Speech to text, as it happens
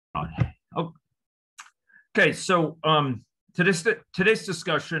Okay, so today's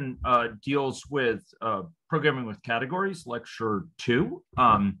discussion deals with programming with categories, lecture 2.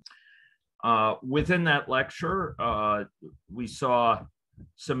 Within that lecture, we saw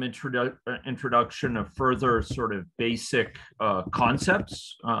some introduction of further sort of basic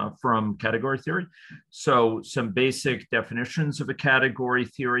concepts from category theory. So some basic definitions of a category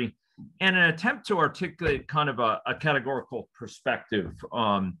theory and an attempt to articulate kind of a categorical perspective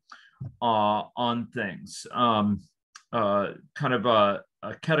on things, kind of a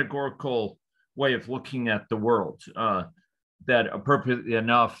categorical way of looking at the world that appropriately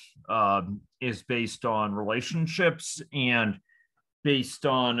enough is based on relationships and based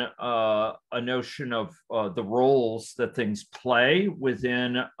on a notion of the roles that things play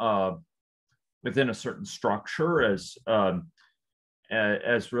within a certain structure as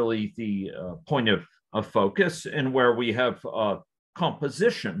really the point of focus, and where we have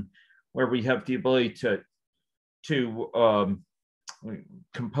composition, where we have the ability to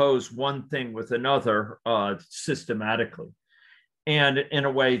compose one thing with another systematically, and in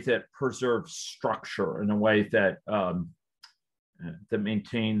a way that preserves structure, in a way that that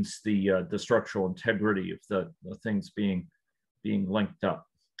maintains the structural integrity of the things being linked up.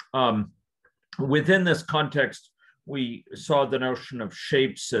 Within this context, we saw the notion of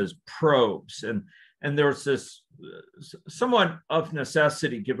shapes as probes, and there's this somewhat of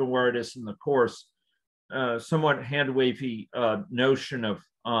necessity, given where it is in the course, somewhat hand-wavy notion of,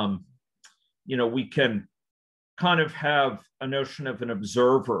 we can kind of have a notion of an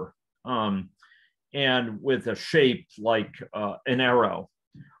observer, and with a shape like an arrow,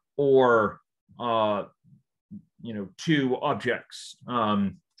 or, two objects,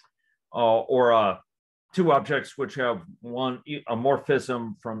 or two objects which have a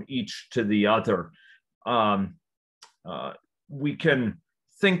morphism from each to the other. We can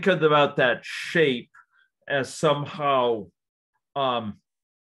think about that shape as somehow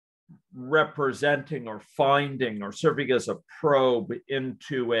representing or finding or serving as a probe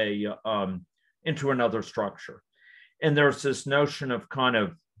into another structure. And there's this notion of kind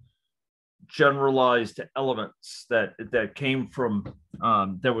of generalized elements that came from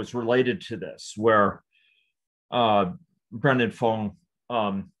that was related to this, where Brendan Fong,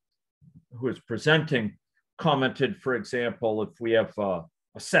 who is presenting, commented, for example, if we have a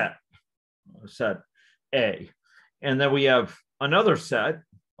set A, and then we have another set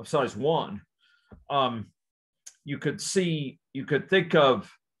of size 1, you could think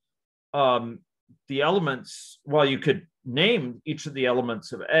of the elements, while you could name each of the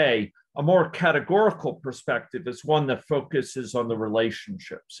elements of A more categorical perspective is one that focuses on the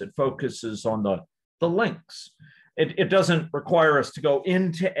relationships. It focuses on the links. It doesn't require us to go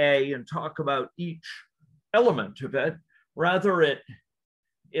into A and talk about each element of it. Rather,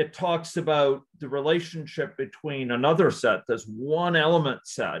 it talks about the relationship between another set, this one element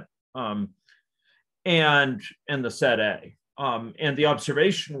set, and the set A. And the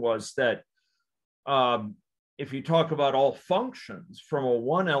observation was that if you talk about all functions from a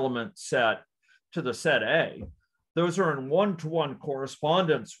one element set to the set A, those are in one-to-one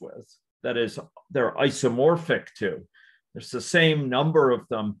correspondence with, that is, they're isomorphic to. There's the same number of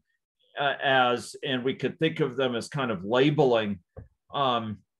them and we could think of them as kind of labeling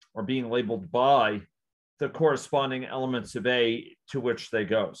or being labeled by the corresponding elements of A to which they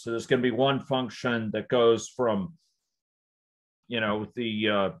go. So there's going to be one function that goes from,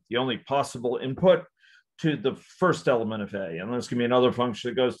 the only possible input to the first element of A. And there's going to be another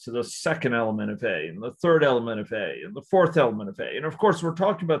function that goes to the second element of A, and the third element of A, and the fourth element of A. And of course, we're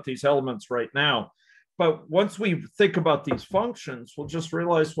talking about these elements right now. But once we think about these functions, we'll just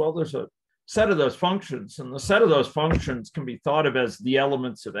realize, well, there's a set of those functions, and the set of those functions can be thought of as the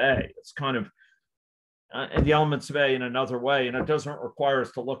elements of A. It's kind of the elements of A in another way, and it doesn't require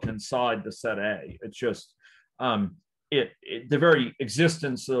us to look inside the set A. It's just the very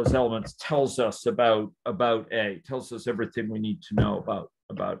existence of those elements tells us about A, tells us everything we need to know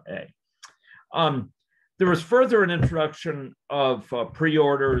about A. There was further an introduction of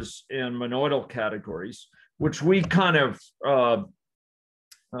preorders and monoidal categories, which we kind of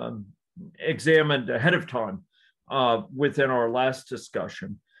examined ahead of time within our last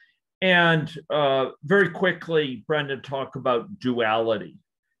discussion. And very quickly, Brendan talked about duality,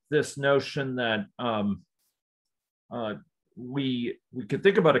 this notion that we could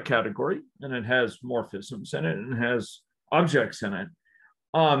think about a category, and it has morphisms in it, and it has objects in it,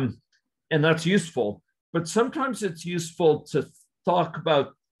 and that's useful. But sometimes it's useful to talk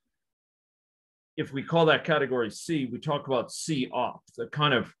about, if we call that category C, we talk about C op, the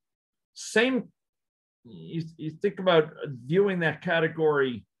kind of same. You think about viewing that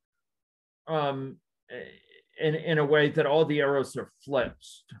category in a way that all the arrows are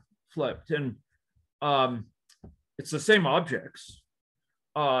flipped. And it's the same objects.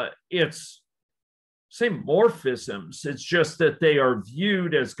 It's same morphisms. It's just that they are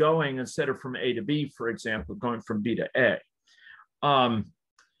viewed as going, instead of from A to B, for example, going from B to A.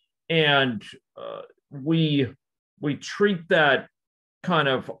 And we treat that kind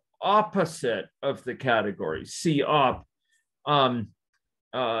of opposite of the category, C op, as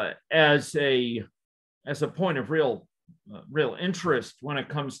a point of real interest when it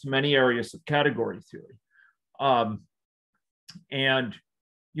comes to many areas of category theory. And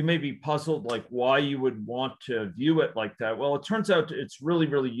you may be puzzled, like why you would want to view it like that. Well, it turns out it's really,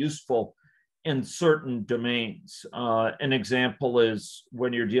 really useful in certain domains. An example is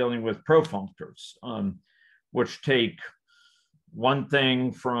when you're dealing with profunctors, which take one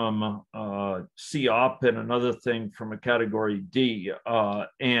thing from C op and another thing from a category D,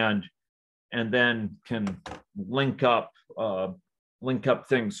 and then can link up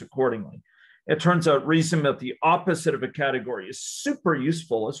things accordingly. It turns out reason at the opposite of a category is super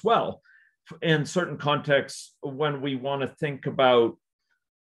useful as well in certain contexts when we want to think about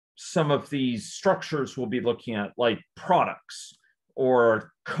some of these structures we'll be looking at, like products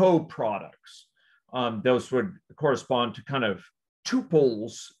or co-products. Those would correspond to kind of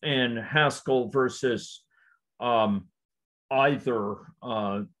tuples in Haskell versus either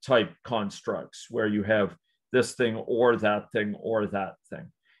type constructs, where you have this thing or that thing or that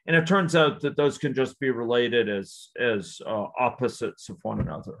thing. And it turns out that those can just be related as opposites of one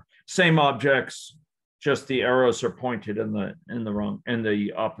another. Same objects, just the arrows are pointed in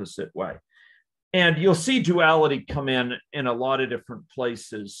the opposite way. And you'll see duality come in a lot of different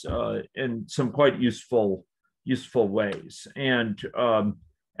places in some quite useful ways. And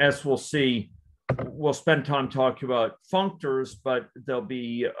as we'll see, we'll spend time talking about functors, but there'll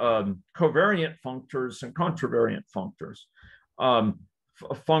be covariant functors and contravariant functors.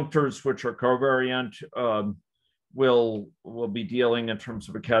 Functors which are covariant will be dealing in terms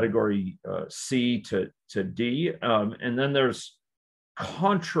of a category C to D, and then there's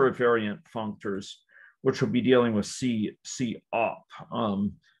contravariant functors which will be dealing with C op,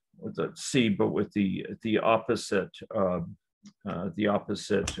 with the C but with the opposite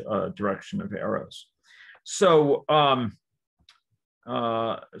direction of arrows. So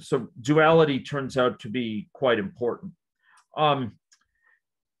so duality turns out to be quite important.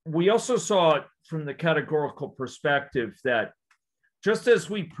 We also saw from the categorical perspective that just as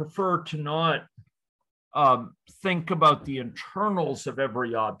we prefer to not think about the internals of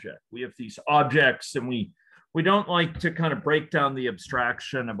every object, we have these objects and we don't like to kind of break down the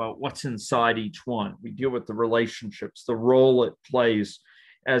abstraction about what's inside each one. We deal with the relationships, the role it plays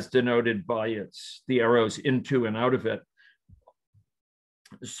as denoted by the arrows into and out of it.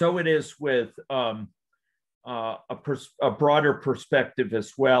 So it is with a broader perspective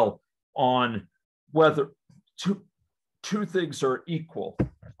as well on whether two things are equal.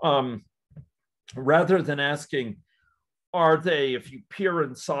 Rather than asking, are they, if you peer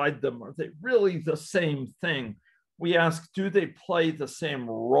inside them, are they really the same thing? We ask, do they play the same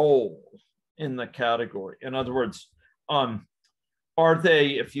role in the category? In other words, are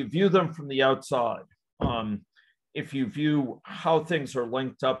they, if you view them from the outside, if you view how things are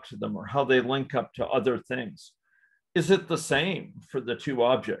linked up to them or how they link up to other things, is it the same for the two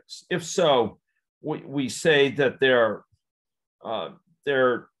objects? If so, we say that they're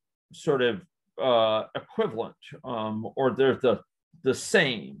sort of equivalent, or they're the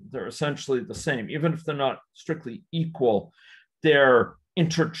same. They're essentially the same, even if they're not strictly equal. They're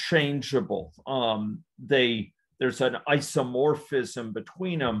interchangeable. There's an isomorphism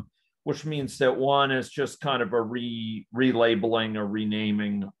between them, which means that one is just kind of a relabeling or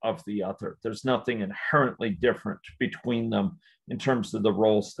renaming of the other. There's nothing inherently different between them in terms of the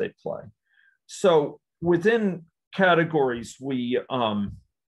roles they play. So within categories, we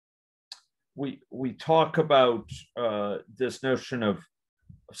talk about this notion of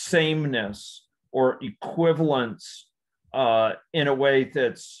sameness or equivalence in a way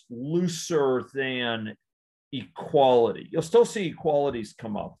that's looser than equality. You'll still see equalities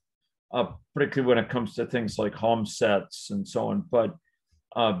come up, particularly when it comes to things like hom sets and so on, but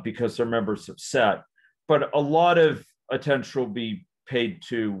because they're members of set. But a lot of attention will be paid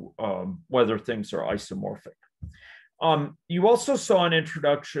to whether things are isomorphic. You also saw an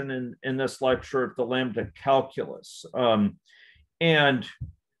introduction in this lecture of the lambda calculus. And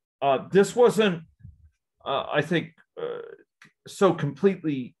this wasn't, I think, so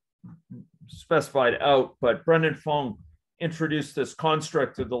completely specified out, but Brendan Fong introduced this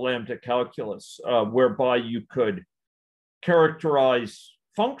construct of the lambda calculus, whereby you could characterize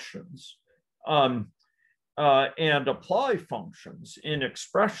functions and apply functions in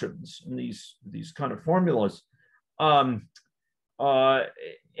expressions in these kind of formulas in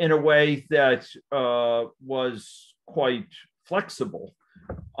a way that was quite flexible.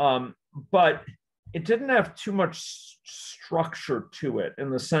 But it didn't have too much structure to it, in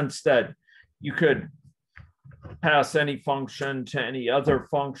the sense that you could pass any function to any other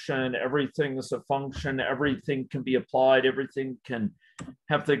function. Everything is a function. Everything can be applied. Everything can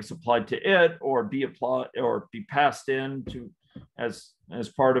have things applied to it, or be applied, or be passed in to as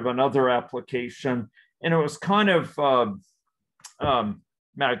part of another application. And it was kind of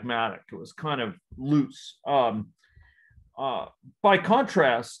magmatic. It was kind of loose. By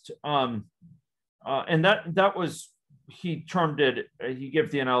contrast, and that was, he termed it, he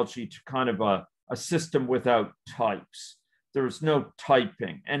gave the analogy to kind of a system without types. There was no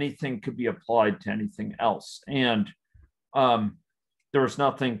typing. Anything could be applied to anything else. And there was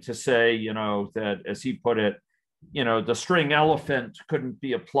nothing to say, that, as he put it, the string elephant couldn't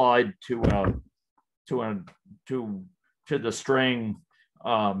be applied to the string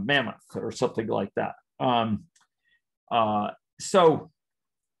mammoth or something like that. So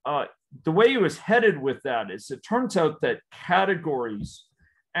the way he was headed with that is, it turns out that categories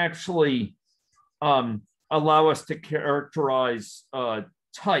actually allow us to characterize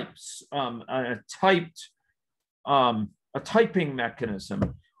types, a typing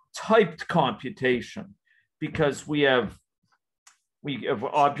mechanism, typed computation, because we have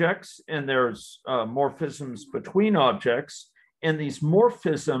objects, and there's morphisms between objects, and these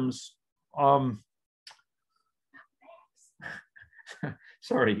morphisms,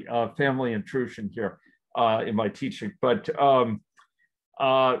 sorry, family intrusion here in my teaching, but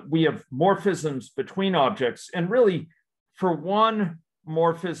we have morphisms between objects, and really, for one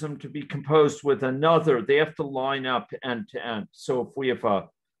morphism to be composed with another, they have to line up end to end. So if we have a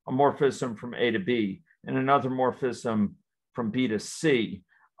morphism from A to B and another morphism from B to C,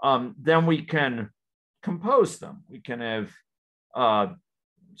 then we can compose them. We can have,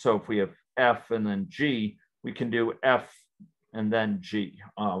 so if we have F and then G, we can do F and then G,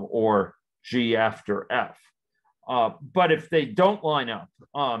 or G after F. But if they don't line up,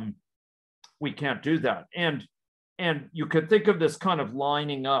 we can't do that. And you could think of this kind of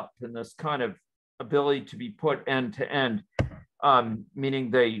lining up and this kind of ability to be put end to end, meaning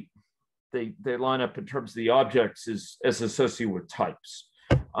they line up in terms of the objects as associated with types.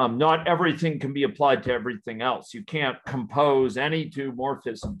 Not everything can be applied to everything else. You can't compose any two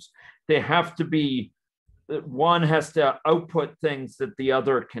morphisms. They have to be, one has to output things that the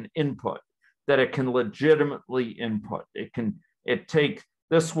other can input, that it can legitimately input. It take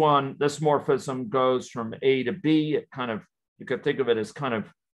this morphism goes from A to B. It kind of, you could think of it as kind of,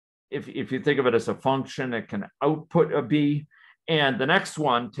 if you think of it as a function, it can output a B. And the next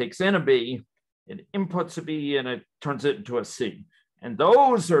one takes in a B, it inputs a B, and it turns it into a C. And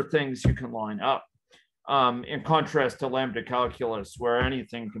those are things you can line up, in contrast to lambda calculus, where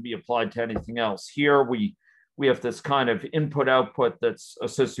anything can be applied to anything else. Here we have this kind of input-output that's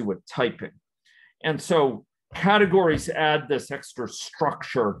associated with typing. And so categories add this extra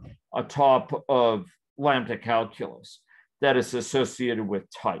structure atop of lambda calculus that is associated with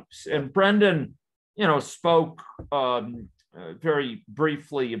types. And Brendan, spoke very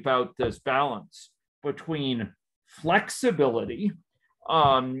briefly about this balance between flexibility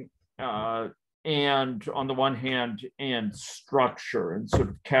and on the one hand, and structure, and sort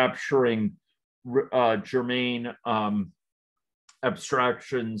of capturing germane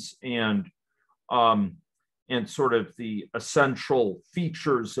abstractions and sort of the essential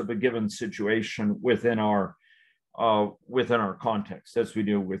features of a given situation within our context, as we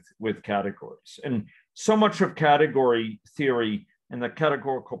do with categories. And so much of category theory and the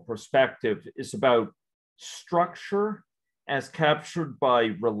categorical perspective is about structure as captured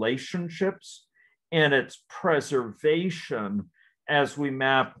by relationships, and its preservation as we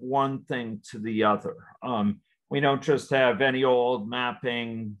map one thing to the other. We don't just have any old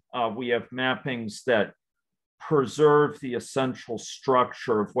mapping. We have mappings that preserve the essential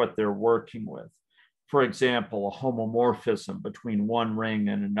structure of what they're working with. For example, a homomorphism between one ring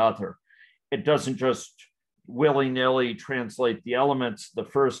and another. It doesn't just willy-nilly translate the elements of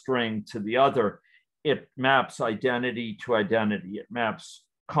the first ring to the other. It maps identity to identity. It maps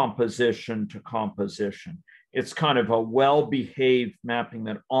composition to composition. It's kind of a well-behaved mapping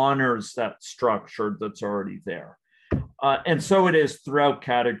that honors that structure that's already there. And so it is throughout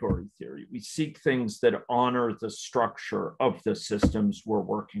category theory. We seek things that honor the structure of the systems we're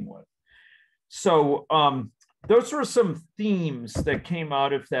working with. So those were some themes that came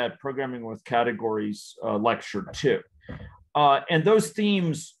out of that Programming with Categories lecture 2. And those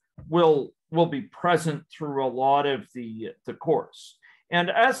themes will will be present through a lot of the course. And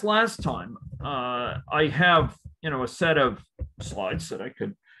as last time, I have, a set of slides that I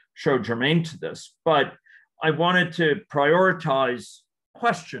could show germane to this, but I wanted to prioritize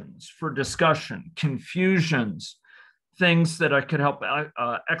questions for discussion, confusions, things that I could help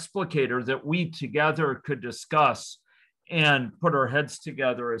explicate or that we together could discuss and put our heads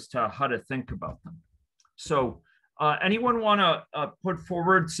together as to how to think about them. So anyone want to put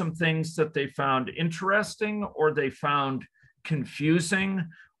forward some things that they found interesting or they found confusing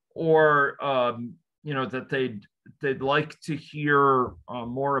or, that they'd like to hear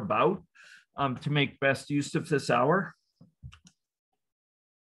more about to make best use of this hour?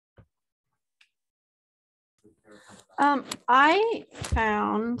 I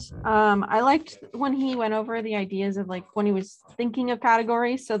found, I liked when he went over the ideas of like when he was thinking of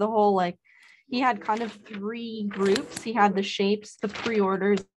categories. So the whole, like, he had kind of 3 groups. He had the shapes, the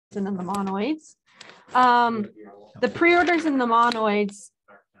pre-orders, and then the monoids. The pre-orders and the monoids,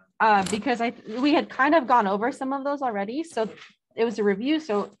 because we had kind of gone over some of those already. So it was a review.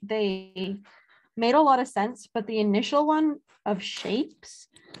 So they made a lot of sense. But the initial one of shapes,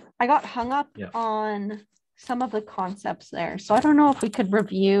 I got hung up on some of the concepts there. So I don't know if we could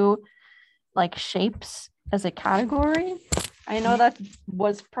review like shapes as a category. I know that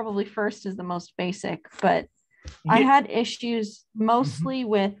was probably first as the most basic, but I had issues mostly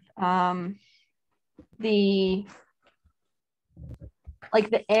with the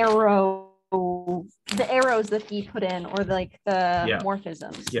arrows that he put in, or like the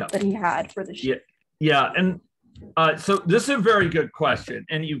morphisms that he had for the shape. And so this is a very good question,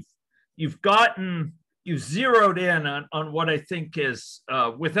 and you've zeroed in on what I think is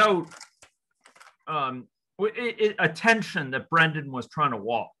without a tension that Brendan was trying to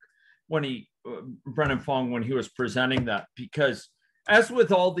walk when Brendan Fong, when he was presenting that, because as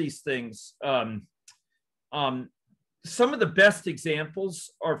with all these things, some of the best examples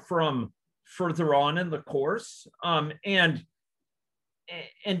are from further on in the course, and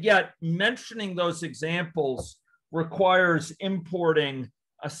yet mentioning those examples requires importing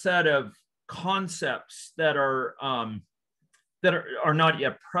a set of concepts that are not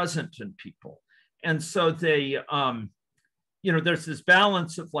yet present in people. And so they, there's this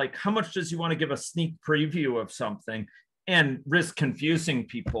balance of like, how much does he want to give a sneak preview of something and risk confusing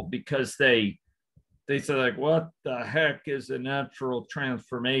people because they say like, what the heck is a natural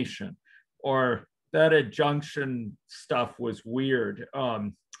transformation? Or that adjunction stuff was weird.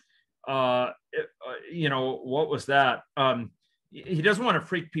 What was that? He doesn't want to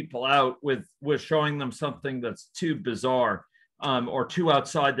freak people out with showing them something that's too bizarre or too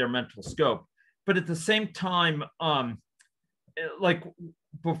outside their mental scope. But at the same time, like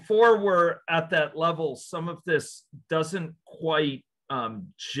before we're at that level, some of this doesn't quite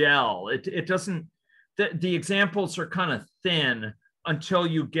gel. It doesn't, the examples are kind of thin until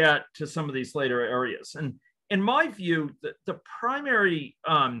you get to some of these later areas. And in my view, the primary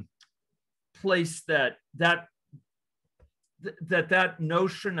place that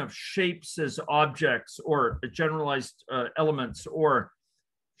notion of shapes as objects or generalized elements, or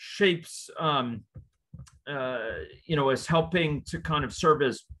shapes as helping to kind of serve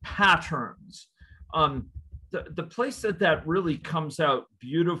as patterns, the place that really comes out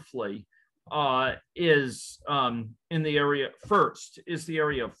beautifully is in the area of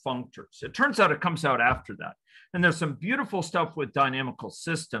functors. It turns out it comes out after that. And there's some beautiful stuff with dynamical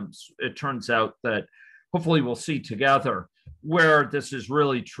systems, it turns out, that hopefully we'll see together where this is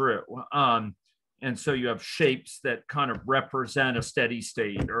really true. And so you have shapes that kind of represent a steady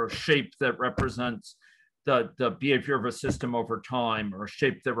state, or a shape that represents the behavior of a system over time, or a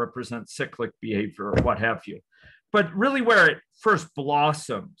shape that represents cyclic behavior, or what have you. But really where it first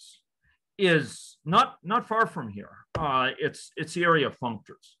blossoms is not far from here. It's the area of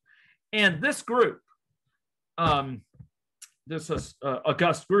functors. And this group, this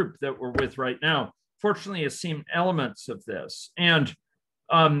august group that we're with right now, fortunately has seen elements of this. And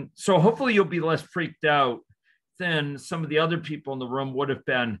so hopefully you'll be less freaked out than some of the other people in the room would have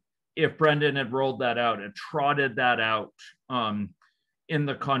been if Brendan had rolled that out and trotted that out in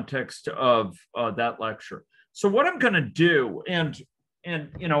the context of that lecture. So what I'm going to do, and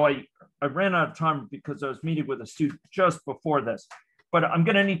I ran out of time because I was meeting with a student just before this, but I'm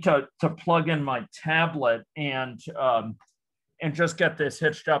going to need to plug in my tablet and just get this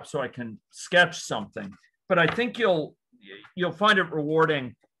hitched up so I can sketch something. But I think you'll find it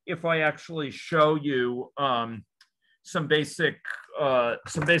rewarding if I actually show you some basic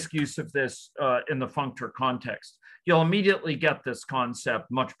use of this in the functor context. You'll immediately get this concept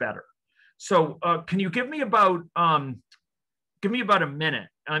much better. So can you give me about a minute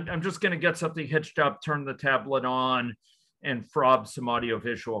I'm just going to get something hitched up, turn the tablet on, and frob some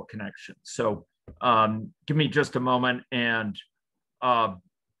audiovisual connections. So give me just a moment, and I'll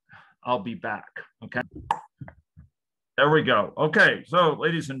be back. Okay. There we go. Okay. So,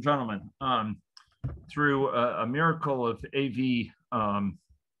 ladies and gentlemen, through a miracle of AV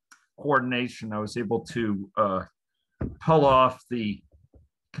coordination, I was able to pull off the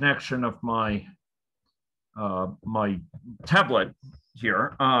connection of my my tablet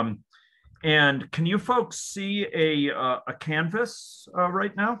here. And can you folks see a canvas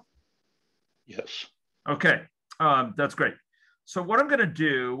right now? Yes. Okay, that's great. So what I'm going to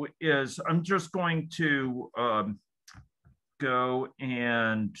do is I'm just going to go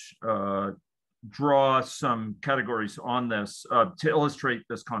and draw some categories on this to illustrate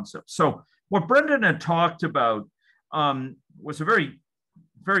this concept. So what Brendan had talked about was a very,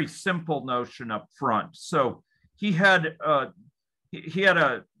 very simple notion up front. So he had a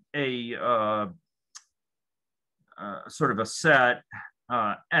sort of a set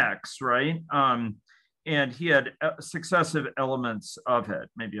X, right? And he had successive elements of it.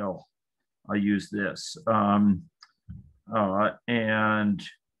 Maybe I'll use this. And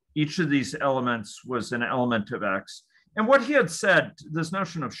each of these elements was an element of X. And what he had said, this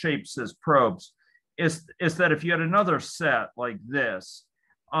notion of shapes as probes, is that if you had another set like this,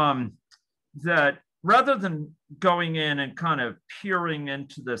 that rather than going in and kind of peering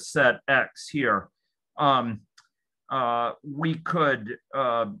into the set X here, we could,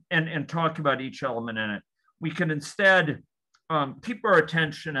 and talk about each element in it, we can instead keep our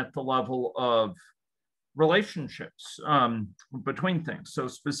attention at the level of relationships between things. So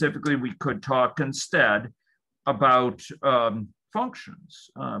specifically, we could talk instead about functions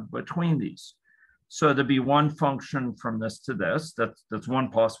between these. So there'd be one function from this to this. That's one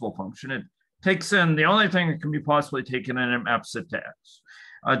possible function. It takes in the only thing that can be possibly taken in, and maps it to X.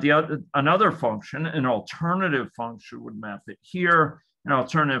 Another function, an alternative function, would map it here. An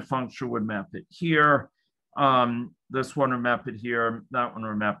alternative function would map it here. This one would map it here. That one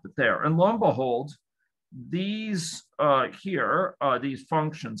would map it there. And lo and behold, these these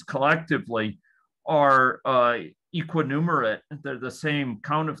functions collectively are equinumerate. They're the same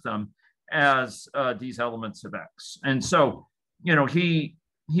count of them as these elements of X. And so, you know, he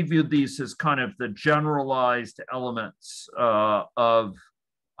viewed these as kind of the generalized elements of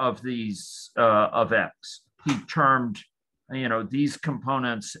these of X. He termed, you know, these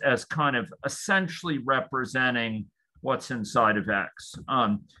components as kind of essentially representing what's inside of X.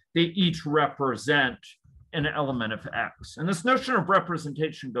 They each represent an element of X. And this notion of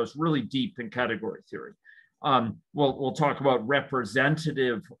representation goes really deep in category theory. We'll talk about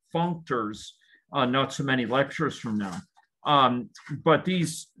representative functors not so many lectures from now. But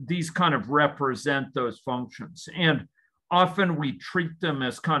these kind of represent those functions. And often we treat them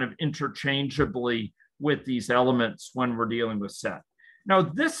as kind of interchangeably with these elements when we're dealing with set. Now,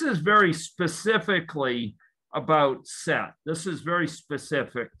 this is very specifically about set. This is very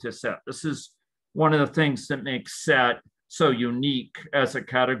specific to set. This is one of the things that makes set so unique as a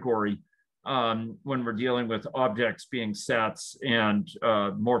category when we're dealing with objects being sets and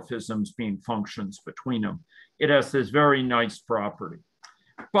morphisms being functions between them. It has this very nice property.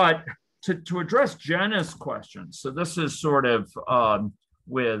 But to address Jenna's question, so this is sort of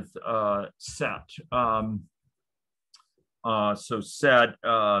with set. So set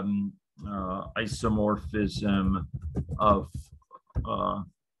isomorphism of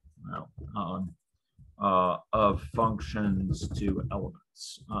functions to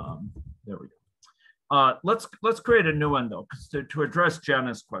elements. There we go. Let's create a new one though, because to address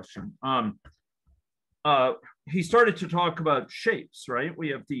Jenna's question. He started to talk about shapes, right? We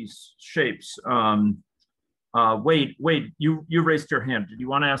have these shapes. Wade, you raised your hand. Did you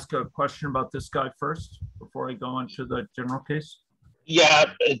want to ask a question about this guy first before I go on to the general case? Yeah,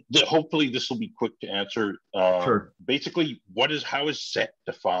 hopefully this will be quick to answer. Sure. Basically, how is set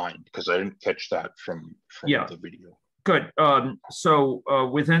defined? Because I didn't catch that from the video. Good. So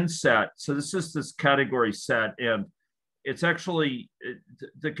within set, so this is this category set, and it's actually,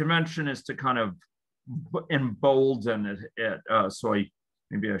 the convention is to kind of embolden it. So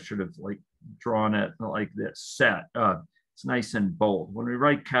maybe I should have like drawn it like this, set. It's nice and bold. When we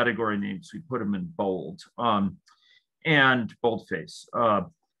write category names, we put them in bold. And boldface.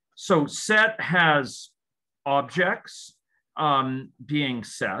 So set has objects being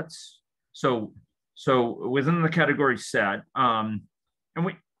sets. So within the category set, and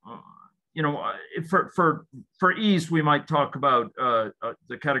we, you know, for ease, we might talk about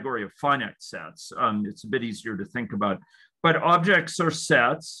the category of finite sets. It's a bit easier to think about, but objects are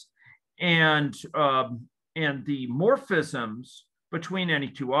sets, and the morphisms between any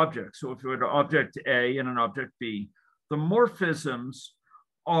two objects. So if you had an object A and an object B, the morphisms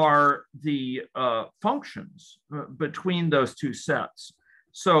are the functions between those two sets.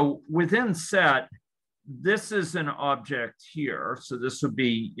 So within set, this is an object here. So this would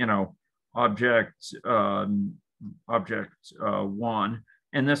be, object one,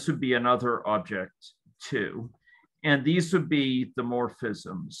 and this would be another object two. And these would be the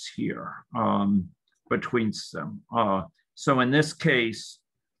morphisms here between them. So in this case,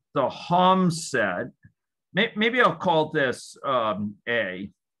 the Hom set, maybe I'll call this A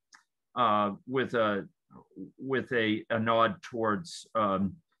with a nod towards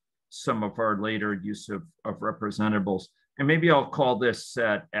some of our later use of representables. And maybe I'll call this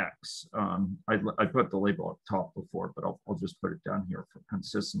set X. I put the label up top before, but I'll just put it down here for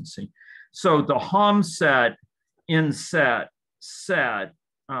consistency. So the Hom set in set is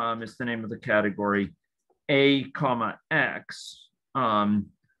the name of the category, A comma X,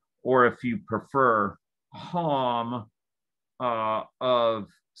 or if you prefer, Hom of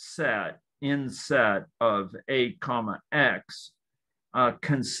set in set of A comma X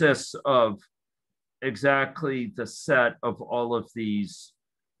consists of exactly the set of all of these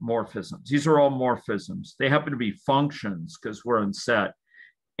morphisms. These are all morphisms. They happen to be functions because we're in set.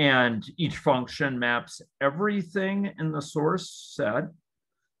 And each function maps everything in the source set,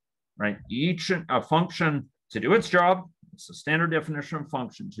 right? A function to do its job, it's a standard definition of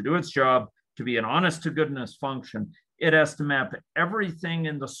function, to do its job, to be an honest to goodness function, it has to map everything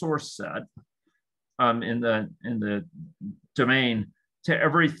in the source set, in the domain, to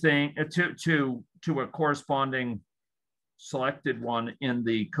everything, to a corresponding selected one in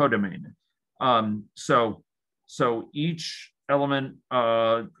the codomain. So each element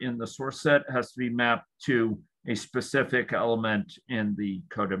in the source set has to be mapped to a specific element in the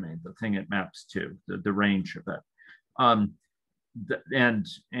codomain, the thing it maps to, the range of it.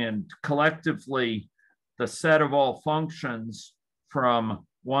 And collectively, the set of all functions from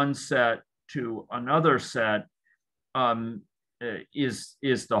one set to another set is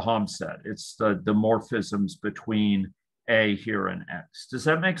the Hom set. It's the morphisms between A here and X. Does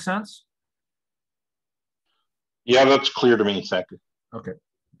that make sense? Yeah, that's clear to me. Thank you. Okay.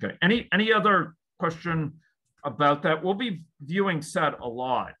 Any other question about that? We'll be viewing set a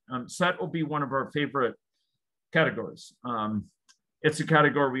lot. Set will be one of our favorite categories. It's a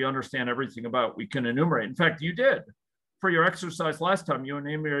category we understand everything about. We can enumerate. In fact, you did. For your exercise last time, you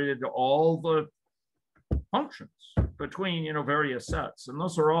enumerated all the functions between various sets, and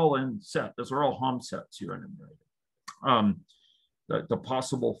those are all in set. Those are all Hom sets you enumerated. The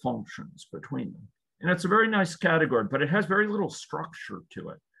possible functions between them. And it's a very nice category, but it has very little structure to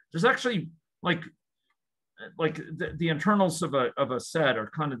it. There's actually like the internals of a set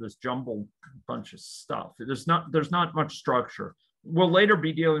are kind of this jumbled bunch of stuff. There's not much structure. We'll later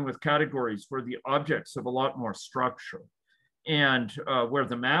be dealing with categories where the objects have a lot more structure, and where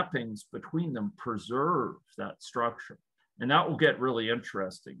the mappings between them preserve that structure. And that will get really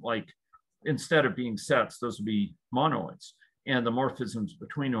interesting. Like instead of being sets, those will be monoids. And the morphisms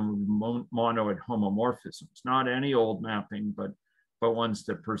between them will be monoid homomorphisms, not any old mapping, but ones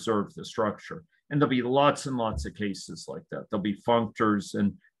that preserve the structure. And there'll be lots and lots of cases like that. There'll be functors,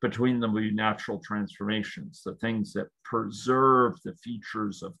 and between them will be natural transformations, the things that preserve the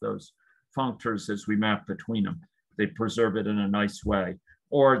features of those functors as we map between them. They preserve it in a nice way.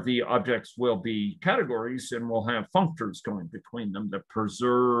 Or the objects will be categories, and we'll have functors going between them that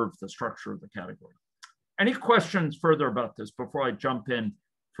preserve the structure of the category. Any questions further about this before I jump in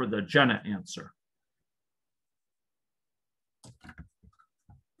for the Jenna answer?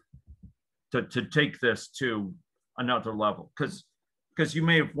 To take this to another level, because you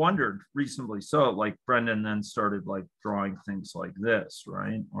may have wondered reasonably so, like Brendan then started like drawing things like this,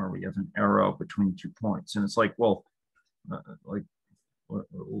 right? Or we have an arrow between 2 points, and it's like, well,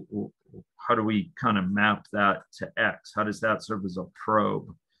 how do we kind of map that to X? How does that serve as a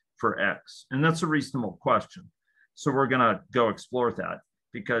probe for X? And that's a reasonable question. So we're going to go explore that,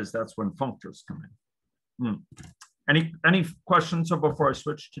 because that's when functors come in. Any questions before I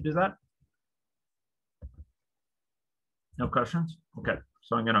switch to do that? No questions? Okay,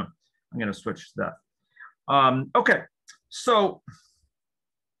 so I'm gonna switch to that. Okay, so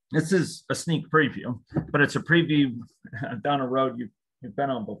this is a sneak preview, but it's a preview down a road you've been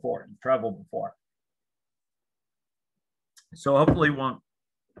on before, you've traveled before. So hopefully it won't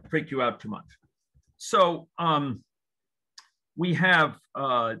freak you out too much. So we have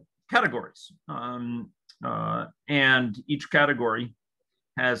categories, and each category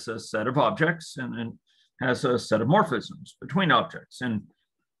has a set of objects and has a set of morphisms between objects. And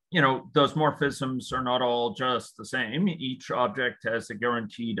those morphisms are not all just the same. Each object has a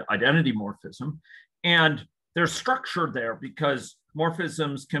guaranteed identity morphism. And there's structure there because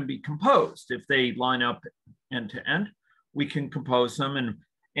morphisms can be composed. If they line up end to end, we can compose them.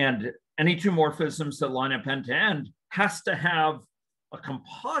 And any two morphisms that line up end to end has to have a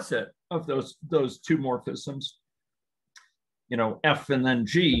composite of those two morphisms, F and then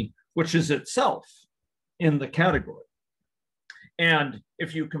G, which is itself in the category. And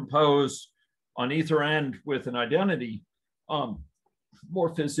if you compose on either end with an identity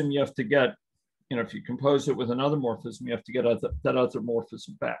morphism, you have to get, if you compose it with another morphism, you have to get that other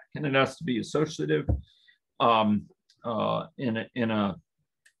morphism back. And it has to be associative in a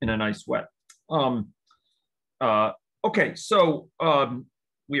nice way. Okay, so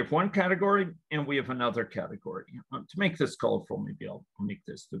we have one category and we have another category. To make this colorful, maybe I'll make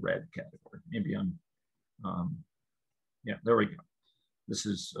this the red category. Maybe yeah, there we go. This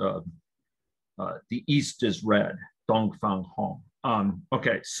is the East is red, Dong Fang Hong.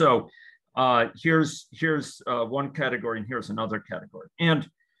 Okay, so here's one category and here's another category. And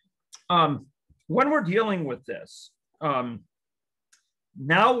when we're dealing with this,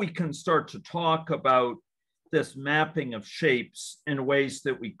 now we can start to talk about this mapping of shapes in ways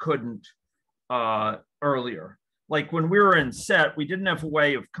that we couldn't earlier. Like when we were in set, we didn't have a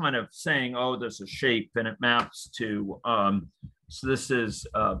way of kind of saying, oh, there's a shape and it maps to, so this is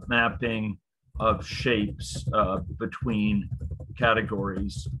mapping of shapes between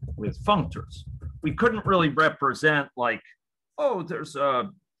categories with functors. We couldn't really represent like, oh, there's a,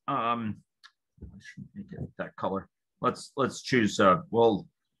 I should make it that color. Let's choose,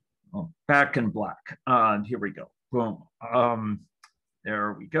 back in black. And here we go, boom.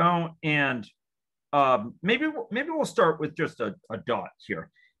 There we go. And maybe we'll start with just a dot here.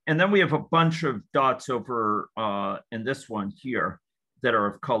 And then we have a bunch of dots over in this one here that are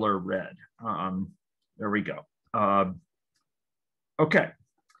of color red. There we go. Okay.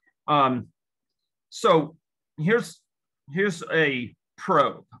 So here's a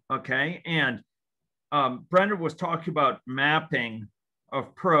probe, okay? And Brendan was talking about mapping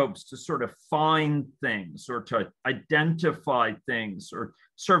of probes to sort of find things or to identify things or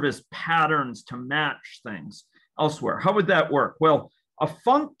serve as patterns to match things elsewhere. How would that work? Well, a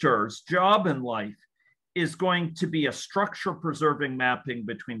functor's job in life is going to be a structure preserving mapping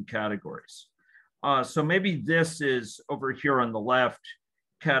between categories. So maybe this is over here on the left,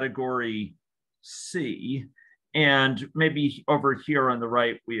 category C, and maybe over here on the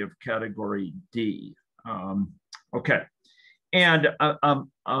right, we have category D. Okay. And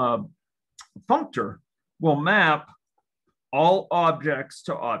a functor will map all objects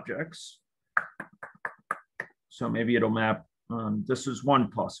to objects. So maybe it'll map, this is one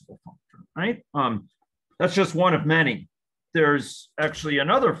possible functor, right? That's just one of many. There's actually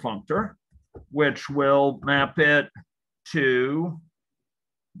another functor, which will map it to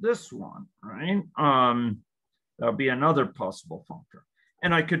this one, right? That'll be another possible functor.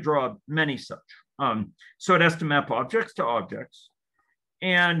 And I could draw many such. So it has to map objects to objects.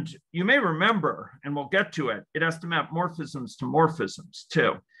 And you may remember, and we'll get to it, it has to map morphisms to morphisms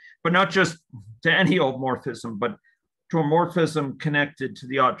too, but not just to any old morphism, but to a morphism connected to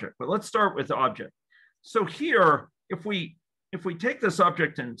the object. But let's start with the object. So here, if we take this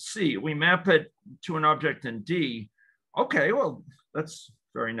object in C, we map it to an object in D. Okay, well, that's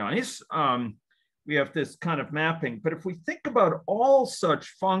very nice. We have this kind of mapping, but if we think about all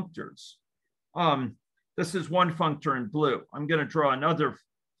such functors, this is one functor in blue. I'm going to draw another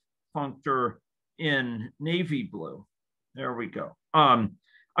functor in navy blue. There we go. I'm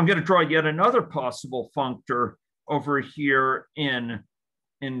going to draw yet another possible functor over here in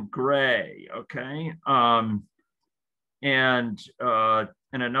gray, okay? And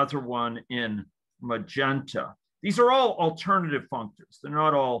another one in magenta. These are all alternative functors. They're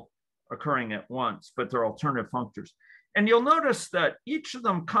not all occurring at once, but they're alternative functors. And you'll notice that each of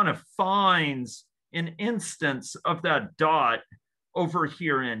them kind of finds an instance of that dot over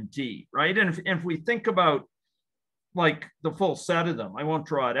here in D, right? And if we think about like the full set of them, I won't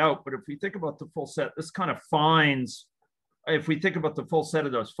draw it out, but if we think about the full set, this kind of finds, if we think about the full set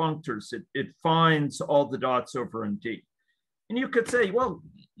of those functors, it finds all the dots over in D. And you could say, well,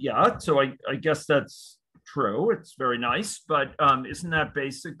 yeah, so I guess that's true. It's very nice, but isn't that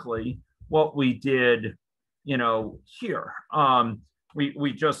basically what we did, here?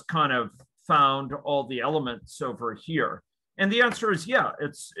 We just kind of found all the elements over here. And the answer is, yeah,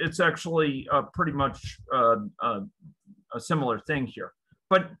 it's actually pretty much a similar thing here.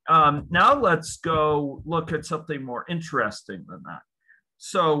 But now let's go look at something more interesting than that.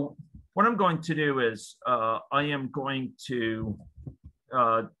 So what I'm going to do is I am going to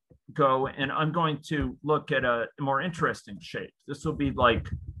go and I'm going to look at a more interesting shape. This will be like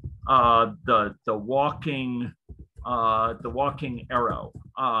the walking arrow.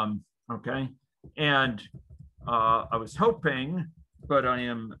 Okay, and I was hoping, but I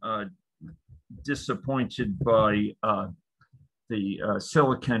am disappointed by the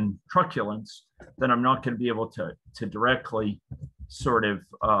silicon truculence that I'm not going to be able to directly sort of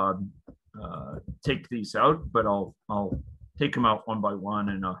take these out, but I'll take them out one by one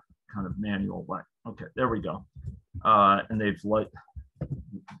in a kind of manual way. Okay, there we go. And they've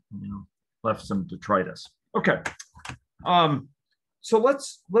left some detritus. Okay. So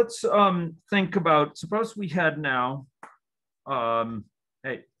let's think about, suppose we had now,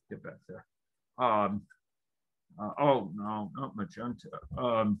 hey, get back there. Oh no, not magenta.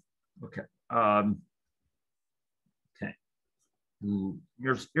 Okay. Okay.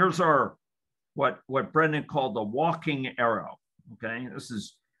 Here's our what Brendan called the walking arrow. Okay, this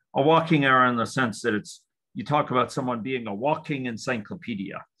is a walking arrow in the sense that you talk about someone being a walking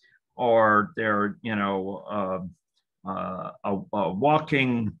encyclopedia, or they're a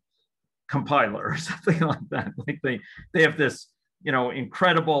walking compiler or something like that. Like they have this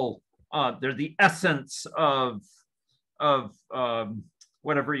incredible. They're the essence of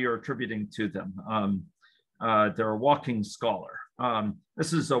whatever you're attributing to them. They're a walking scholar.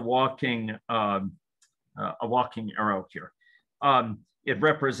 This is a walking arrow here. It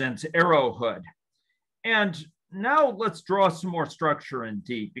represents arrowhood. And now let's draw some more structure in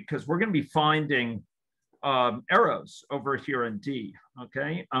D, because we're going to be finding arrows over here in D.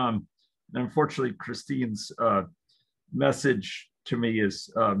 Okay. Unfortunately, Christine's message to me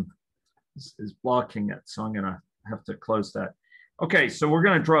is blocking it, so I'm going to have to close that. Okay, so we're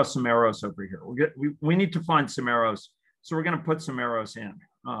going to draw some arrows over here. We need to find some arrows, so we're going to put some arrows in.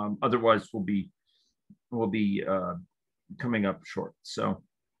 Otherwise, we'll be coming up short. So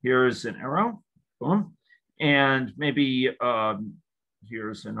here's an arrow, boom, and maybe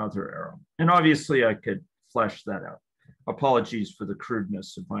here's another arrow. And obviously, I could flesh that out. Apologies for the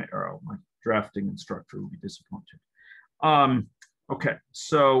crudeness of my arrow. My drafting instructor will be disappointed. Okay,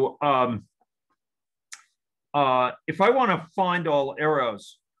 so if I want to find all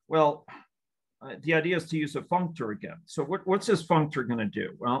arrows, well, the idea is to use a functor again. So what's this functor going to do?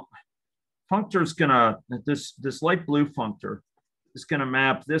 Well, functor is going to, this light blue functor is going to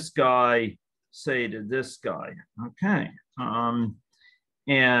map this guy, say, to this guy. Okay,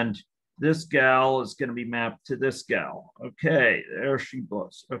 and this gal is going to be mapped to this gal. Okay, there she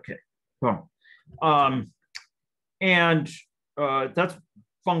was. Okay, boom. And that's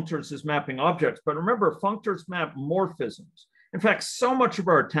functors is mapping objects. But remember, functors map morphisms. In fact, so much of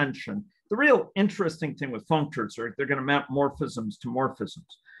our attention, the real interesting thing with functors are they're going to map morphisms to morphisms.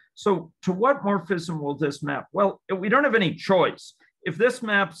 So to what morphism will this map? Well, we don't have any choice. If this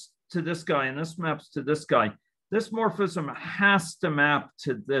maps to this guy and this maps to this guy, this morphism has to map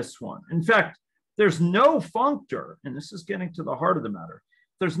to this one. In fact, there's no functor, and this is getting to the heart of the matter.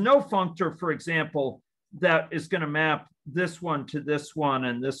 There's no functor, for example, that is going to map this one to this one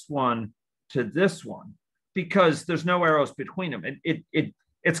and this one to this one, because there's no arrows between them.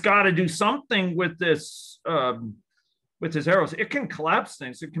 It's got to do something with this arrows. It can collapse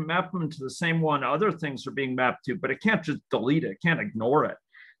things. It can map them to the same one other things are being mapped to, but it can't just delete it. It can't ignore it.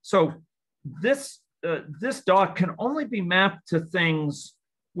 So this dot can only be mapped to things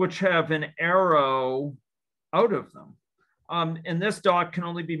which have an arrow out of them. And this dot can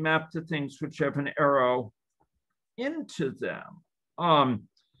only be mapped to things which have an arrow into them.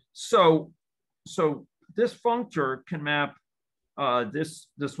 So this functor can map this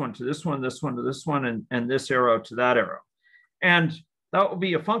one to this one, this one to this one, and this arrow to that arrow. And that will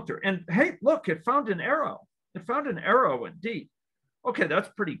be a functor. And hey, look, it found an arrow. It found an arrow in D. Okay, that's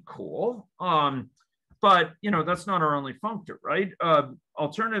pretty cool. But that's not our only functor, right?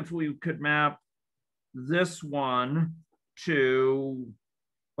 Alternatively, we could map this one to,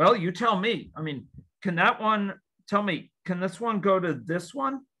 well, you tell me. I mean, can that one, tell me, can this one go to this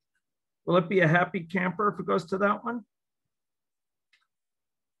one? Will it be a happy camper if it goes to that one?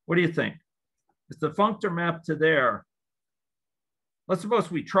 What do you think? Is the functor mapped to there? Let's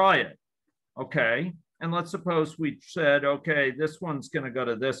suppose we try it, okay? And let's suppose we said, okay, this one's going to go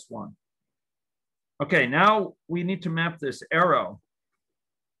to this one. Okay, now we need to map this arrow.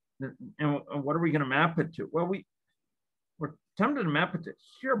 And what are we going to map it to? Well, we're tempted to map it to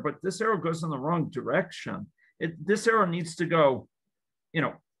here, but this arrow goes in the wrong direction. This arrow needs to go,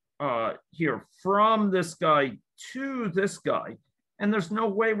 here from this guy to this guy. And there's no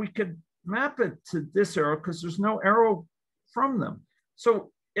way we could map it to this arrow because there's no arrow from them.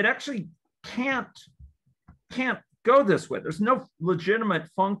 So it actually can't go this way. There's no legitimate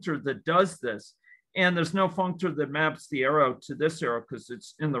functor that does this. And there's no functor that maps the arrow to this arrow because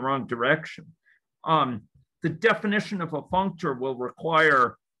it's in the wrong direction. The definition of a functor will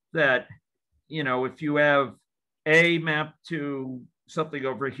require that, if you have A mapped to something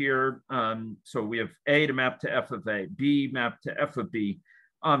over here, so we have A to map to f of A, B mapped to f of B,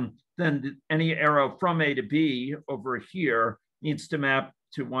 then any arrow from A to B over here needs to map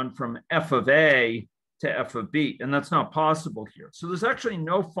to one from f of A to f of B, and that's not possible here. So there's actually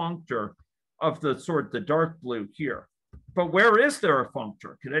no functor of the sort, the dark blue here. But where is there a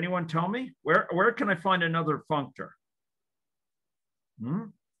functor? Could anyone tell me? Where can I find another functor?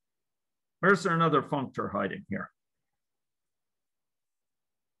 Where's there another functor hiding here?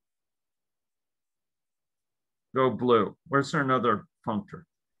 Go blue. Where's there another functor?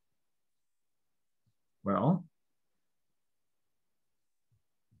 Well,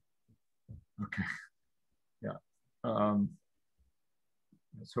 okay. Yeah. I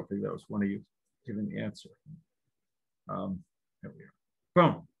was hoping that was one of you giving the answer. There we are.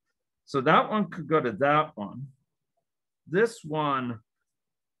 Boom. So that one could go to that one. This one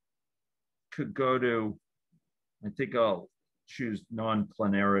could go to, I think I'll choose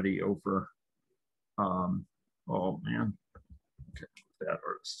non-planarity over, oh man, okay, that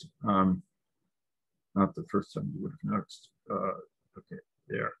artist. Not the first time you would have noticed. Okay,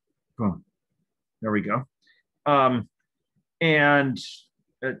 there, boom. There we go. And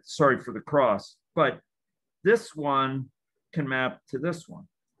sorry for the cross, but this one can map to this one.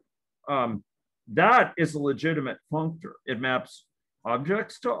 That is a legitimate functor. It maps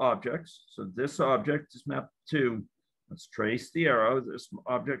objects to objects. So this object is mapped to, let's trace the arrow. This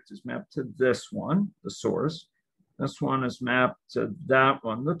object is mapped to this one, the source. This one is mapped to that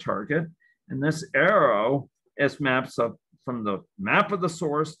one, the target. And this arrow is maps up from the map of the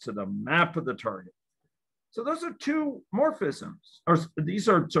source to the map of the target. So those are two morphisms, or these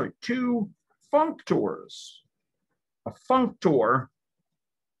are, sorry, two functors. A functor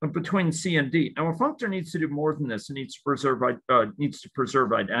between C and D. Now, a functor needs to do more than this. It needs to preserve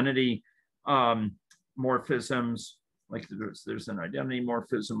identity morphisms. Like there's an identity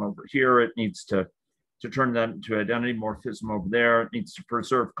morphism over here. It needs to turn that into identity morphism over there. It needs to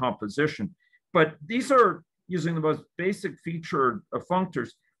preserve composition. But these are using the most basic feature of functors.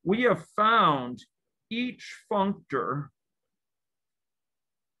 We have found each functor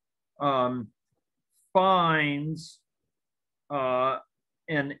finds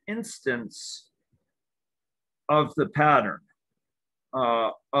an instance of the pattern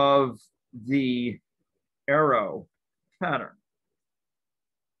of the arrow pattern,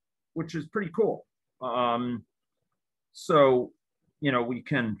 which is pretty cool. So, we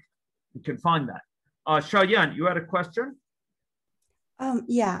can find that. Xiaoyan, you had a question?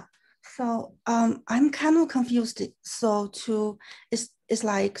 Yeah. So I'm kind of confused. So it's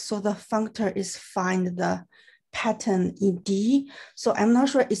like, so the functor is find the pattern in D. So I'm not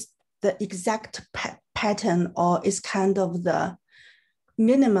sure it's the exact pattern or it's kind of the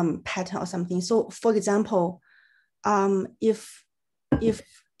minimum pattern or something. So for example, if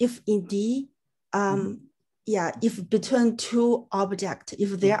in D, yeah, if between two objects,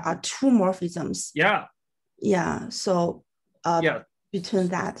 if there are two morphisms. Yeah. So between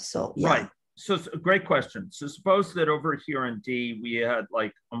that, so yeah. Right. So it's a great question. So suppose that over here in D, we had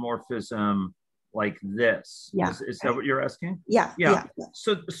like a morphism like this. Yeah. Is that what you're asking? Yeah.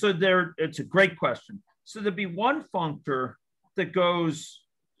 So there, it's a great question. So there'd be one functor that goes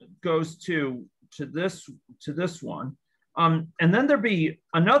to this one. And then there'd be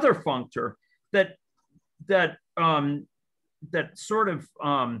another functor that sort of,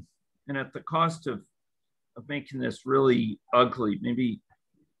 and at the cost of making this really ugly, maybe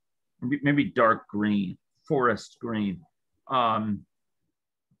dark green, forest green. Okay.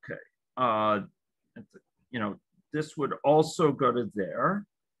 This would also go to there.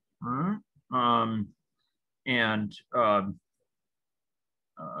 And the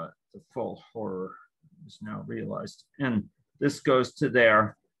full horror is now realized. And this goes to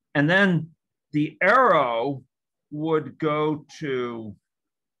there. And then the arrow would go to,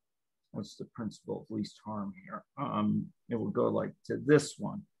 what's the principle of least harm here? It would go like to this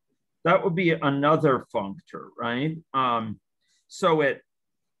one. That would be another functor, right? So it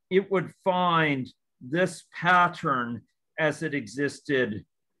would find this pattern as it existed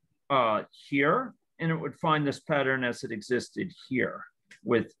here, and it would find this pattern as it existed here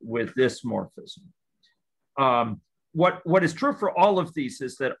with this morphism. What is true for all of these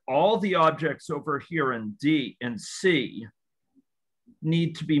is that all the objects over here in D and C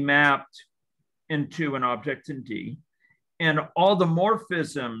need to be mapped into an object in D. and all the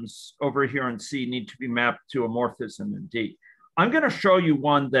morphisms over here in C need to be mapped to a morphism in D. I'm going to show you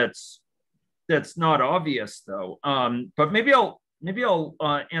one that's not obvious though, but maybe I'll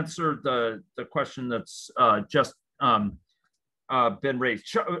answer the question that's just been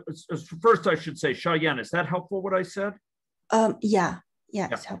raised. First, I should say, Xiaoyan, is that helpful what I said? Yeah,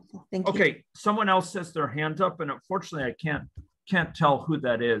 it's helpful. Thank you. Okay, someone else has their hand up, and unfortunately, I can't tell who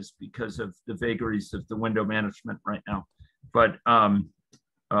that is because of the vagaries of the window management right now. But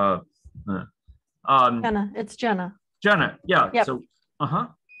Jenna, it's Jenna. Jenna, yeah. Yep. So,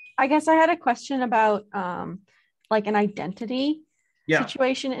 I guess I had a question about like an identity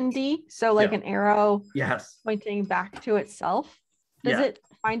situation in D. So like an arrow pointing back to itself. Does it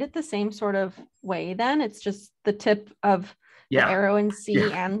find it the same sort of way then? It's just the tip of the arrow in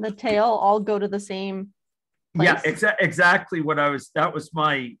C and the tail all go to the same place? Yeah, exactly what that was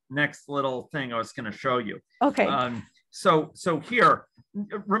my next little thing I was going to show you. Okay. So here,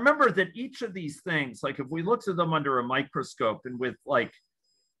 remember that each of these things, like if we looked at them under a microscope and with like,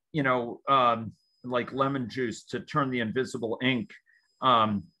 like lemon juice to turn the invisible ink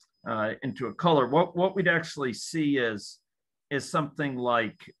into a color, what we'd actually see is something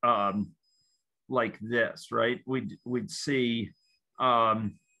like this, right? We'd see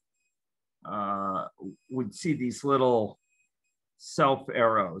these little self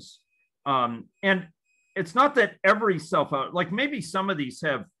arrows, and it's not that every self arrow, like maybe some of these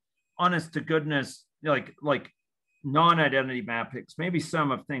have honest to goodness like non-identity mappings. Maybe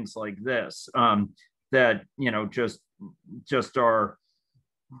some of things like this that just are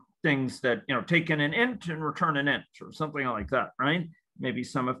things that take in an int and return an int or something like that, right? Maybe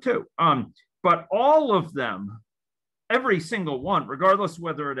some of two. But all of them, every single one, regardless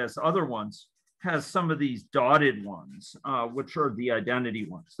whether it has other ones, has some of these dotted ones, which are the identity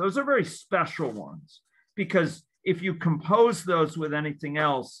ones. Those are very special ones because if you compose those with anything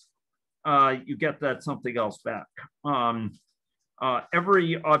else, you get that something else back.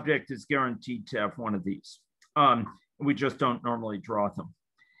 Every object is guaranteed to have one of these. We just don't normally draw them.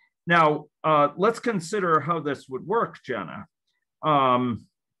 Now, let's consider how this would work, Jenna.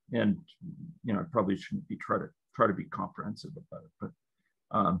 And I probably shouldn't try to be comprehensive about it, but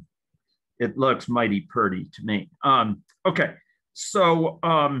it looks mighty pretty to me. Okay, so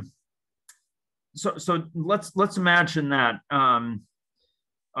let's imagine that.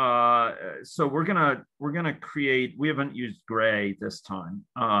 So we're gonna create. We haven't used gray this time.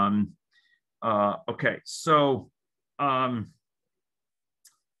 Okay, so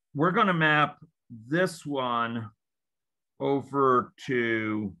we're gonna map this one over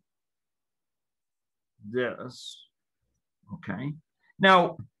to this. Okay.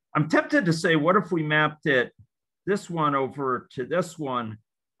 Now I'm tempted to say, what if we mapped this one over to this one?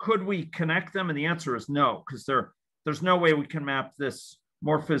 Could we connect them? And the answer is no, because there's no way we can map this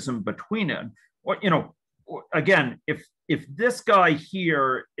morphism between it. What again, if this guy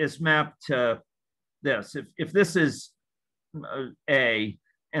here is mapped to this, if this is A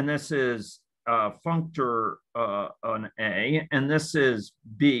and this is functor on A and this is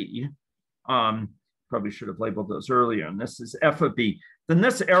B, probably should have labeled those earlier, and this is f of B, then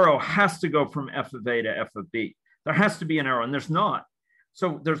this arrow has to go from f of A to f of B. There has to be an arrow, and there's not.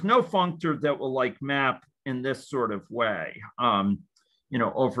 So there's no functor that will like map in this sort of way,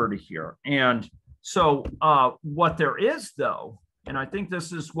 over to here. And so what there is though, and I think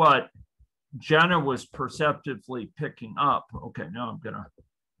this is what Jenna was perceptively picking up. Okay, now I'm gonna,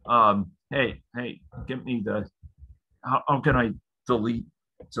 hey, give me how can I delete?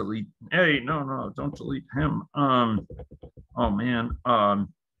 Hey, no, don't delete him. Oh man.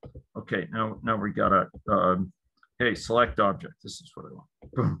 Okay, now we gotta, hey, select object. This is what I want.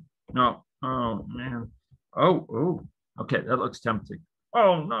 Boom. No, oh man. Oh, okay, that looks tempting.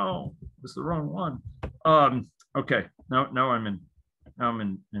 Oh no, it's the wrong one. Okay, now I'm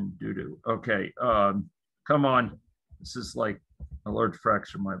in doo-doo. Okay, come on. This is like a large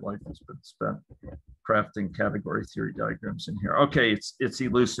fraction of my life has been spent crafting category theory diagrams in here. Okay, it's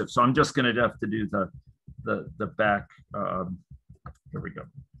elusive, so I'm just going to have to do the back. Here we go.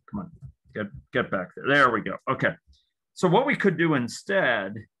 Come on, get back there. There we go. Okay, so what we could do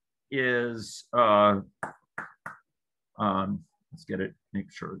instead is let's get it.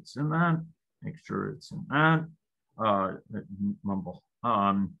 Make sure it's in that. Make sure it's in that. Mumble.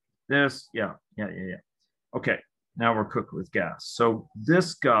 This. Yeah. Okay. Now we're cooked with gas. So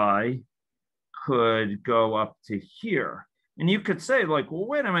this guy could go up to here. And you could say like, well,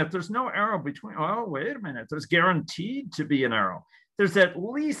 wait a minute, there's no arrow between. Oh, wait a minute. There's guaranteed to be an arrow. There's at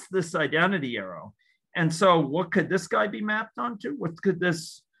least this identity arrow. And so what could this guy be mapped onto? What could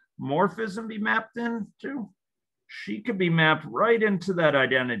this morphism be mapped into? she could be mapped right into that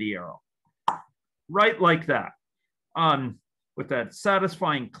identity arrow, right like that. With that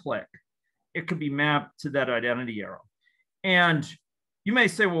satisfying click, it could be mapped to that identity arrow. And you may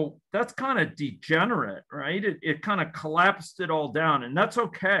say, well, that's kind of degenerate, right? It kind of collapsed it all down, and that's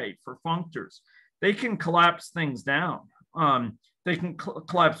okay for functors. They can collapse things down. They can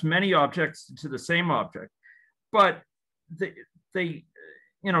collapse many objects into the same object, but the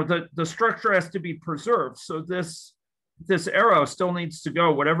structure has to be preserved. So this arrow still needs to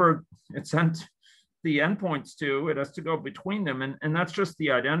go, whatever it sent the endpoints to, it has to go between them. And that's just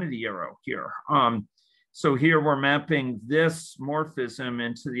the identity arrow here. So here we're mapping this morphism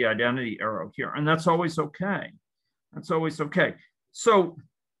into the identity arrow here, and that's always okay. That's always okay. So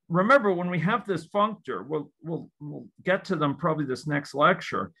remember, when we have this functor, we'll get to them probably this next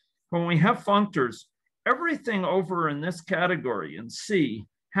lecture. When we have functors, everything over in this category in C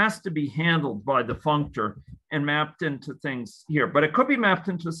has to be handled by the functor and mapped into things here. But it could be mapped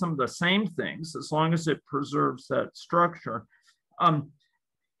into some of the same things as long as it preserves that structure. And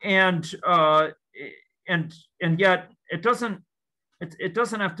yet it doesn't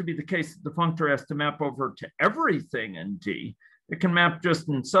have to be the case that the functor has to map over to everything in D. It can map just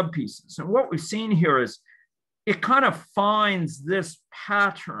in subpieces. And what we've seen here is it kind of finds this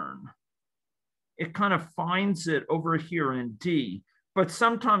pattern. It kind of finds it over here in D, but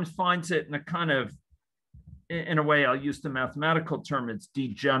sometimes finds it in a kind of, in a way, I'll use the mathematical term, it's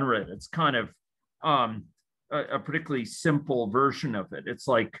degenerate. It's kind of a particularly simple version of it. It's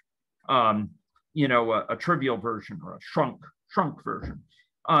like, a trivial version or a shrunk version.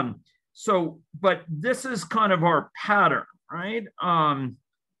 But this is kind of our pattern, right?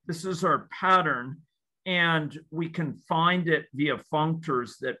 This is our pattern, and we can find it via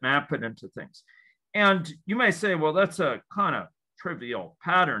functors that map it into things. And you may say, well, that's a kind of trivial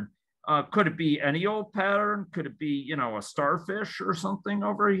pattern. Could it be any old pattern? Could it be, a starfish or something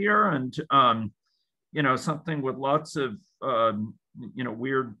over here? And, something with lots of,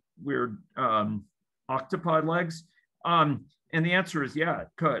 weird octopi legs? And the answer is, yeah, it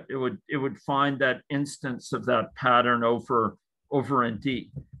could. It would find that instance of that pattern over in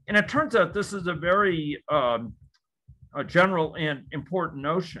D. And it turns out this is a very general and important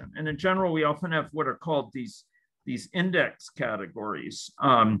notion. And in general, we often have what are called these index categories,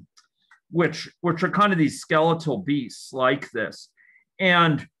 which are kind of these skeletal beasts like this.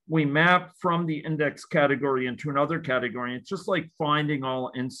 And we map from the index category into another category. It's just like finding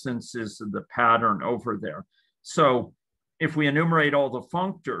all instances of the pattern over there. So if we enumerate all the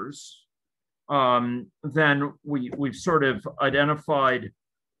functors, then we've sort of identified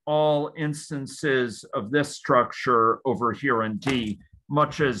all instances of this structure over here in D,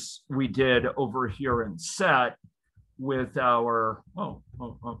 much as we did over here in set with our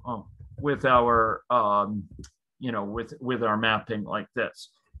with our mapping like this.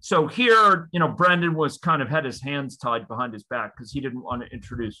 So here, Brendan was kind of had his hands tied behind his back because he didn't want to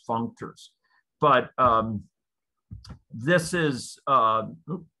introduce functors. But this is not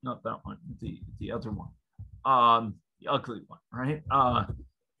that one, the other one, the ugly one, right?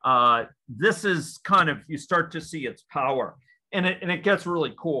 This is kind of, you start to see its power, and it gets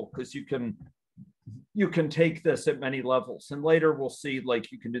really cool because you can take this at many levels, and later we'll see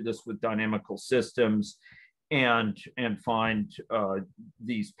like you can do this with dynamical systems and find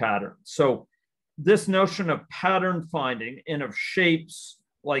these patterns. So this notion of pattern finding and of shapes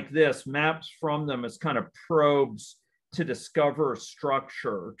like this, maps from them as kind of probes to discover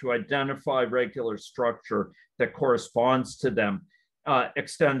structure, to identify regular structure that corresponds to them,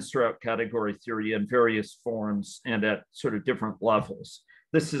 extends throughout category theory in various forms and at sort of different levels.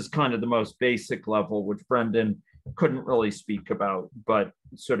 This is kind of the most basic level, which Brendan couldn't really speak about, but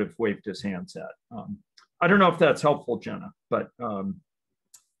sort of waved his hands at. I don't know if that's helpful, Jenna, but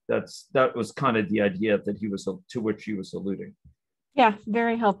that was kind of the idea that to which he was alluding. Yeah,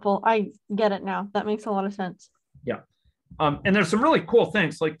 very helpful. I get it now. That makes a lot of sense. Yeah. And there's some really cool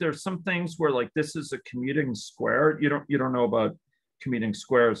things. Like there's some things where like this is a commuting square. You don't know about commuting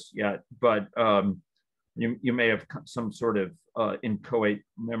squares yet, but you may have some sort of inchoate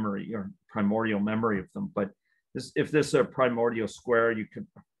memory or primordial memory of them. But if this is a primordial square,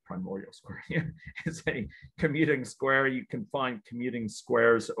 is a commuting square. You can find commuting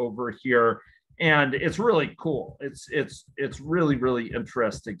squares over here, and it's really cool. It's really, really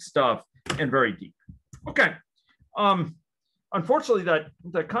interesting stuff and very deep. Okay. Unfortunately, that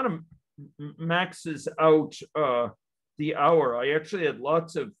kind of maxes out the hour. I actually had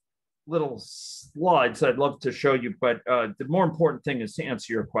lots of little slides I'd love to show you, but the more important thing is to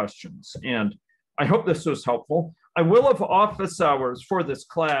answer your questions. And I hope this was helpful. I will have office hours for this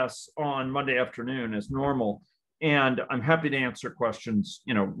class on Monday afternoon as normal. And I'm happy to answer questions,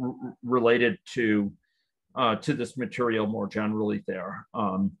 related to this material more generally there.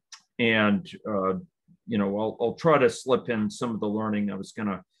 I'll try to slip in some of the learning I was going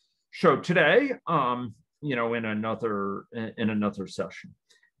to show today, in another session.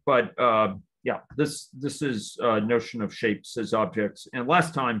 But yeah, this is a notion of shapes as objects. And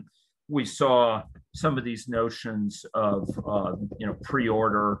last time we saw some of these notions of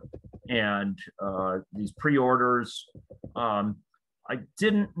pre-order and these pre-orders. I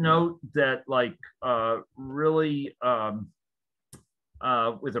didn't note that really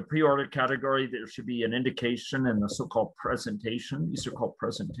with a pre-order category, there should be an indication in the so-called presentation. These are called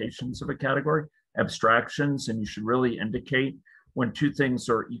presentations of a category, abstractions, and you should really indicate when two things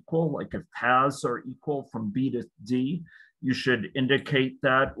are equal, like if paths are equal from B to D, you should indicate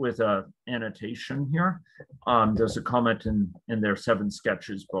that with a annotation here. There's a comment in their 7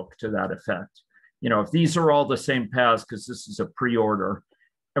 Sketches book to that effect. If these are all the same paths, because this is a pre-order,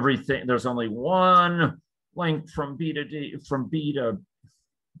 there's only one link from B to D, from B to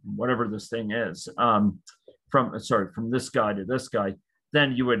whatever this thing is, from this guy to this guy,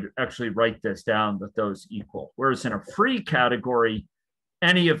 then you would actually write this down that those equal. Whereas in a free category,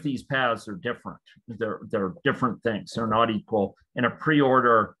 any of these paths are different. They're different things. They're not equal. In a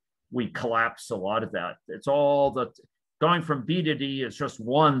pre-order, we collapse a lot of that. It's all going from B to D is just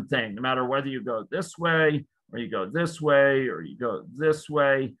one thing. No matter whether you go this way or you go this way or you go this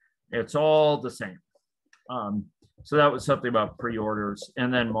way, it's all the same. So that was something about pre-orders.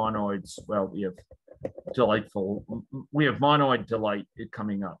 And then monoids. Well, we have monoid delight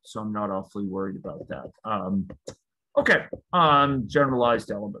coming up, so I'm not awfully worried about that. Okay, generalized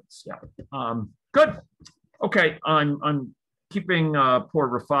elements. Yeah, good. Okay, I'm keeping poor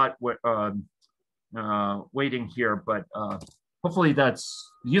Rafat waiting here, but hopefully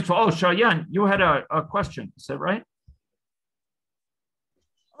that's useful. Oh, Xiaoyan, you had a question. Is that right?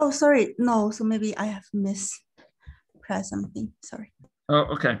 Oh, sorry. No, so maybe I have mispressed something. Sorry. Oh,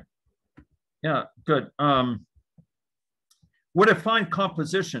 okay. Yeah, good. Would it find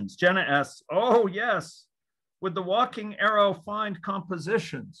compositions? Jenna asks, oh, yes. Would the walking arrow find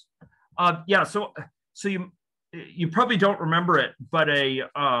compositions? Yeah, so you probably don't remember it, but a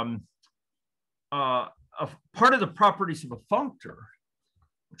part of the properties of a functor,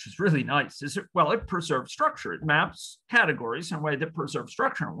 which is really nice, is it preserves structure. It maps categories in a way that preserves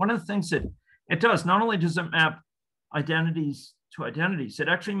structure. And one of the things that it does, not only does it map identities to identities, it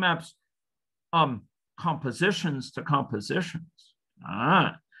actually maps compositions to compositions.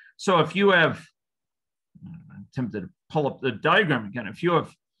 So if you have, I'm tempted to pull up the diagram again. If you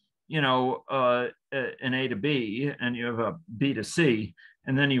have, an A to B and you have a B to C,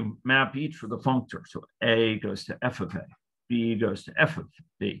 and then you map each with a functor. So A goes to F of A, B goes to F of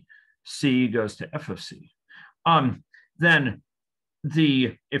B, C goes to F of C. Then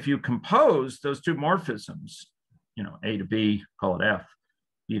if you compose those two morphisms, A to B, call it F,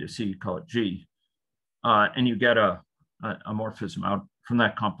 B to C, call it G, and you get a morphism out from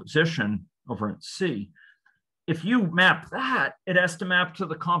that composition over in C. If you map that, it has to map to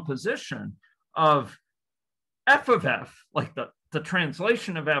the composition of F of F, like the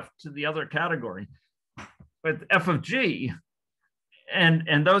translation of F to the other category, with F of G,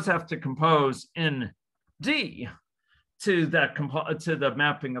 and those have to compose in D to the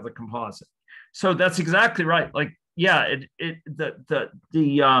mapping of the composite. So that's exactly right. Like, yeah,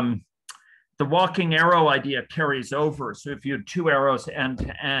 the walking arrow idea carries over. So if you had two arrows end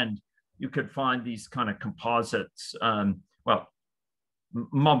to end, you could find these kind of composites.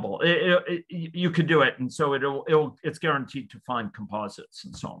 Mumble. You could do it, and so it's guaranteed to find composites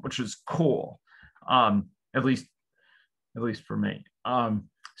and so on, which is cool. At least for me.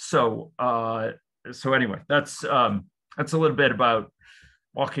 So anyway, that's a little bit about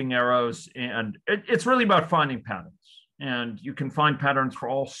walking arrows, and it's really about finding patterns. And you can find patterns for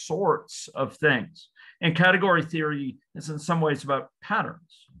all sorts of things. And category theory is in some ways about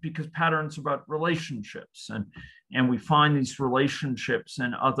patterns, because patterns are about relationships, and we find these relationships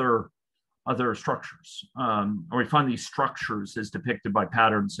in other structures, or we find these structures as depicted by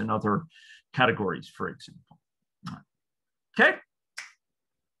patterns in other categories, for example. Okay,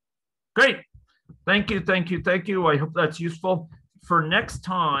 great. Thank you. I hope that's useful. For next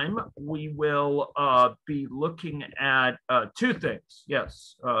time, we will be looking at two things.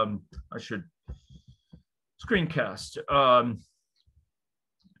 Yes, I should screencast.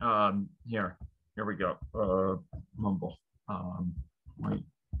 Here we go. Mumble. Wait.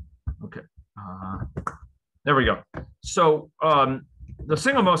 Okay. There we go. So the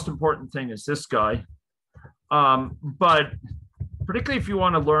single most important thing is this guy. But particularly if you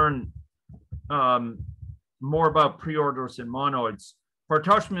want to learn more about preorders and monoids,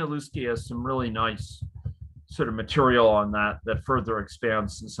 Bartosz Mielewski has some really nice sort of material on that further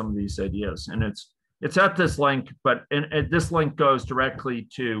expands on some of these ideas. And it's at this link, but this link goes directly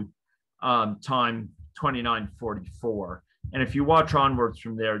to time 2944. And if you watch onwards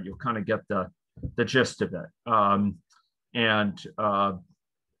from there, you'll kind of get the gist of it. I'd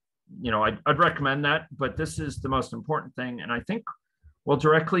recommend that, but this is the most important thing. And I think we'll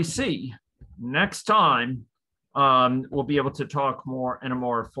directly see next time. We'll be able to talk more in a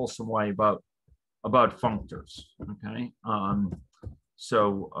more fulsome way about functors. Okay.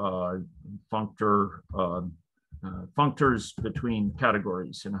 Functors between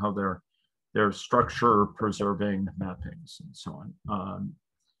categories and how they're structure preserving mappings and so on.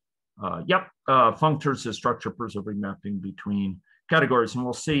 Functors is structure preserving mapping between categories, and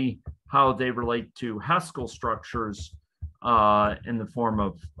we'll see how they relate to Haskell structures in the form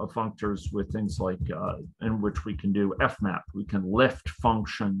of functors with things like in which we can do fmap. We can lift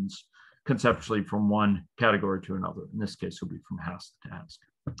functions conceptually from one category to another. In this case, it will be from Hask to Hask.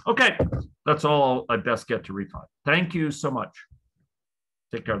 Okay, that's all I best get to refi. Thank you so much.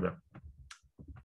 Take care there.